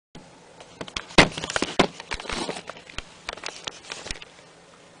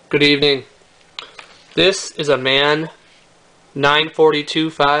Good evening. This is a MANN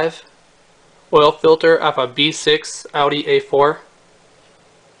W940 oil filter off a B6 Audi A4.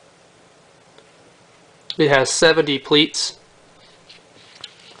 It has 70 pleats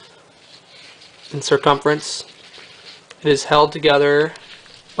in circumference. It is held together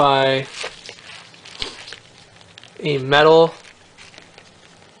by a metal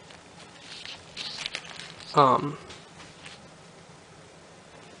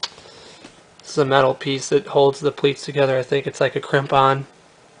this is a metal piece that holds the pleats together. I think it's like a crimp-on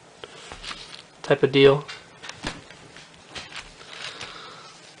type of deal.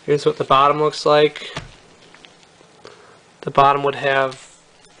 Here's what the bottom looks like. The bottom would have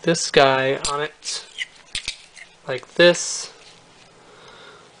this guy on it, like this,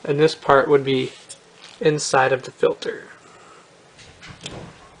 and this part would be inside of the filter.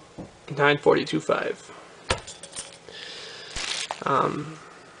 940-25.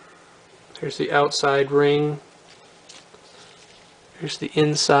 Here's the outside ring. Here's the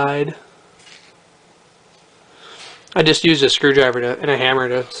inside. I just used a screwdriver and a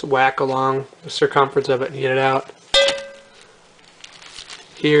hammer to whack along the circumference of it and get it out.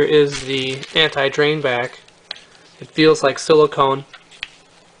 Here is the anti-drain back. It feels like silicone.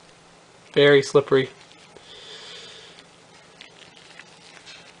 Very slippery.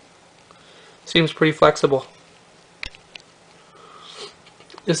 Seems pretty flexible.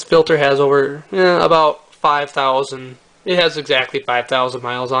 This filter has over about 5,000. It has exactly 5,000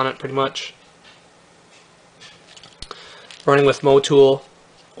 miles on it, pretty much. Running with Motul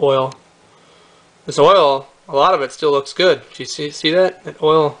oil. This oil, a lot of it still looks good. Do you see that? That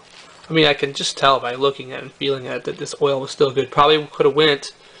oil. I mean, I can just tell by looking at it and feeling at it that this oil was still good. Probably could have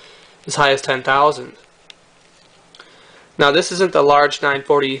went as high as 10,000. Now, this isn't the large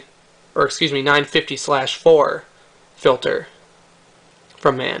 950/4 filter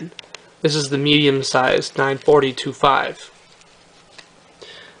from MANN. This is the medium-sized 940-25.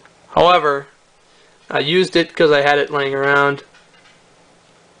 However, I used it because I had it laying around,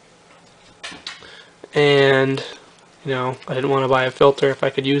 and I didn't want to buy a filter if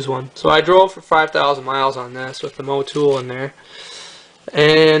I could use one. So I drove for 5,000 miles on this with the Motul in there,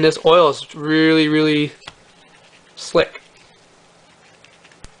 and this oil is really, really slick.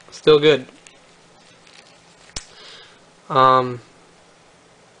 Still good.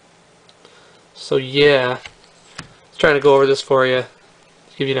 So yeah, just trying to go over this for you, to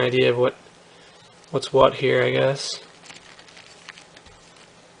give you an idea of what's what here, I guess.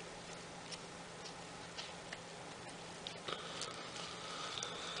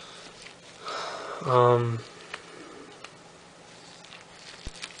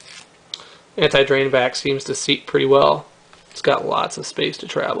 Anti-drain back seems to seat pretty well. It's got lots of space to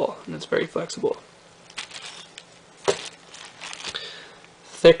travel, and it's very flexible.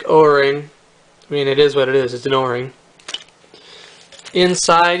 Thick O-ring. I mean, it is what it is. It's an O-ring.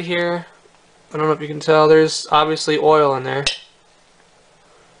 Inside here, I don't know if you can tell, there's obviously oil in there.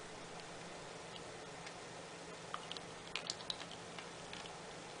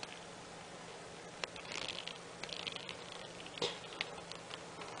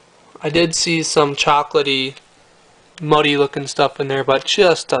 I did see some chocolatey, muddy looking stuff in there, but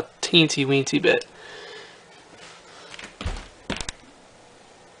just a teensy weensy bit.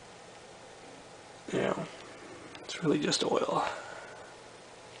 It's really just oil.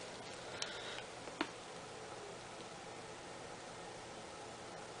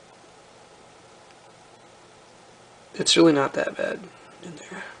 It's really not that bad in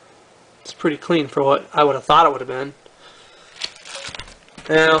there. It's pretty clean for what I would have thought it would have been.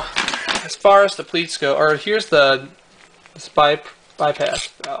 Now, as far as the pleats go, here's this bypass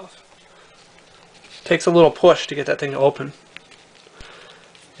valve. Takes a little push to get that thing to open.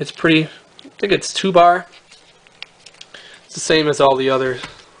 It's pretty, I think it's 2-bar. It's the same as all the others.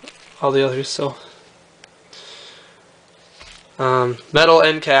 So metal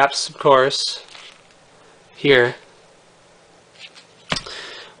end caps, of course. Here.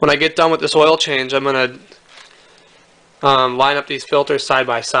 When I get done with this oil change, I'm gonna line up these filters side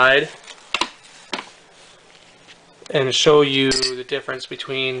by side and show you the difference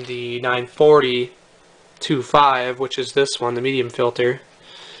between the 940-25, which is this one, the medium filter,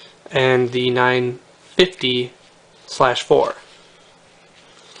 and the 950/4,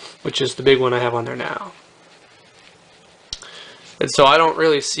 which is the big one I have on there now. And so I don't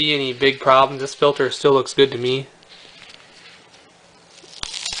really see any big problem. This filter still looks good to me.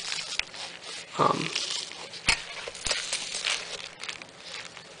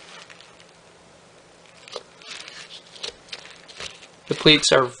 The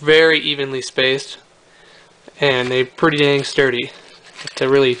pleats are very evenly spaced, and they're pretty dang sturdy. to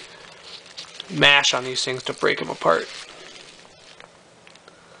really mash on these things to break them apart.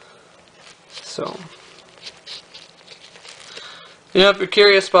 So, you know, if you're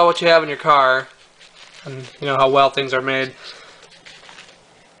curious about what you have in your car, and you know how well things are made,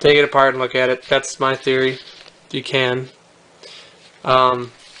 take it apart and look at it. That's my theory. You can.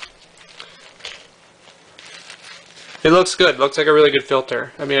 It looks good. It looks like a really good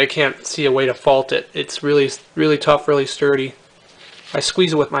filter. I mean, I can't see a way to fault it. It's really, really tough, really sturdy. I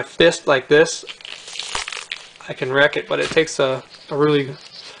squeeze it with my fist like this, I can wreck it, but it takes a really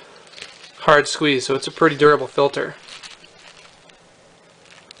hard squeeze, so it's a pretty durable filter.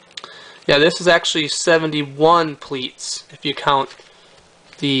 Yeah, this is actually 71 pleats if you count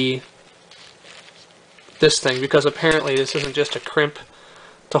this thing, because apparently this isn't just a crimp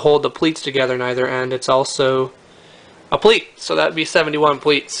to hold the pleats together in either end, it's also a pleat, so that would be 71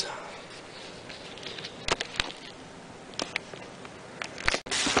 pleats.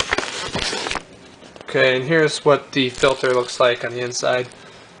 Okay, and here's what the filter looks like on the inside.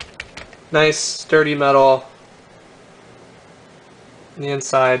 Nice sturdy metal on the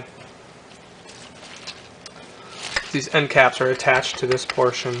inside. These end caps are attached to this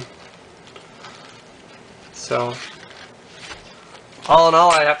portion. So, all in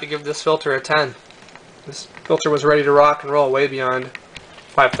all, I have to give this filter a 10. This filter was ready to rock and roll way beyond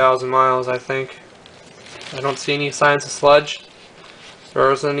 5,000 miles, I think. I don't see any signs of sludge. There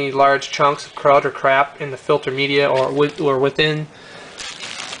wasn't any large chunks of crud or crap in the filter media or within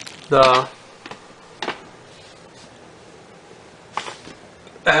the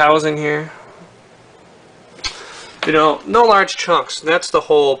housing here. You know, no large chunks. That's the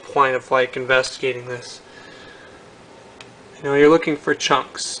whole point of like investigating this. You know, you're looking for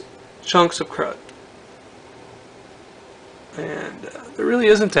chunks of crud. And there really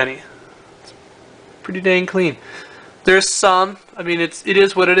isn't any. It's pretty dang clean. There's some. I mean, it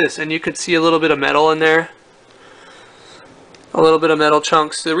is what it is, and you could see a little bit of metal in there. A little bit of metal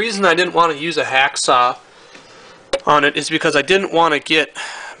chunks. The reason I didn't want to use a hacksaw on it is because I didn't want to get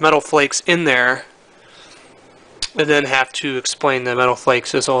metal flakes in there and then have to explain the metal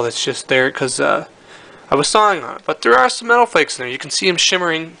flakes as, oh, that's just there because I was sawing on it. But there are some metal flakes in there. You can see them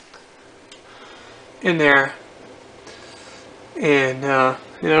shimmering in there. And, you know,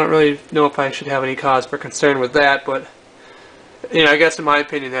 I don't really know if I should have any cause for concern with that, but, you know, I guess in my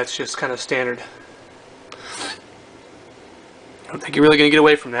opinion that's just kind of standard. I don't think you're really going to get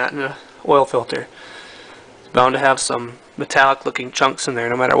away from that in an oil filter. It's bound to have some metallic looking chunks in there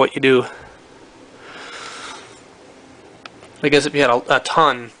no matter what you do. I guess if you had a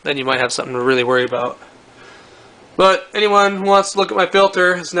ton, then you might have something to really worry about. But anyone who wants to look at my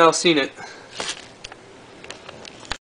filter has now seen it.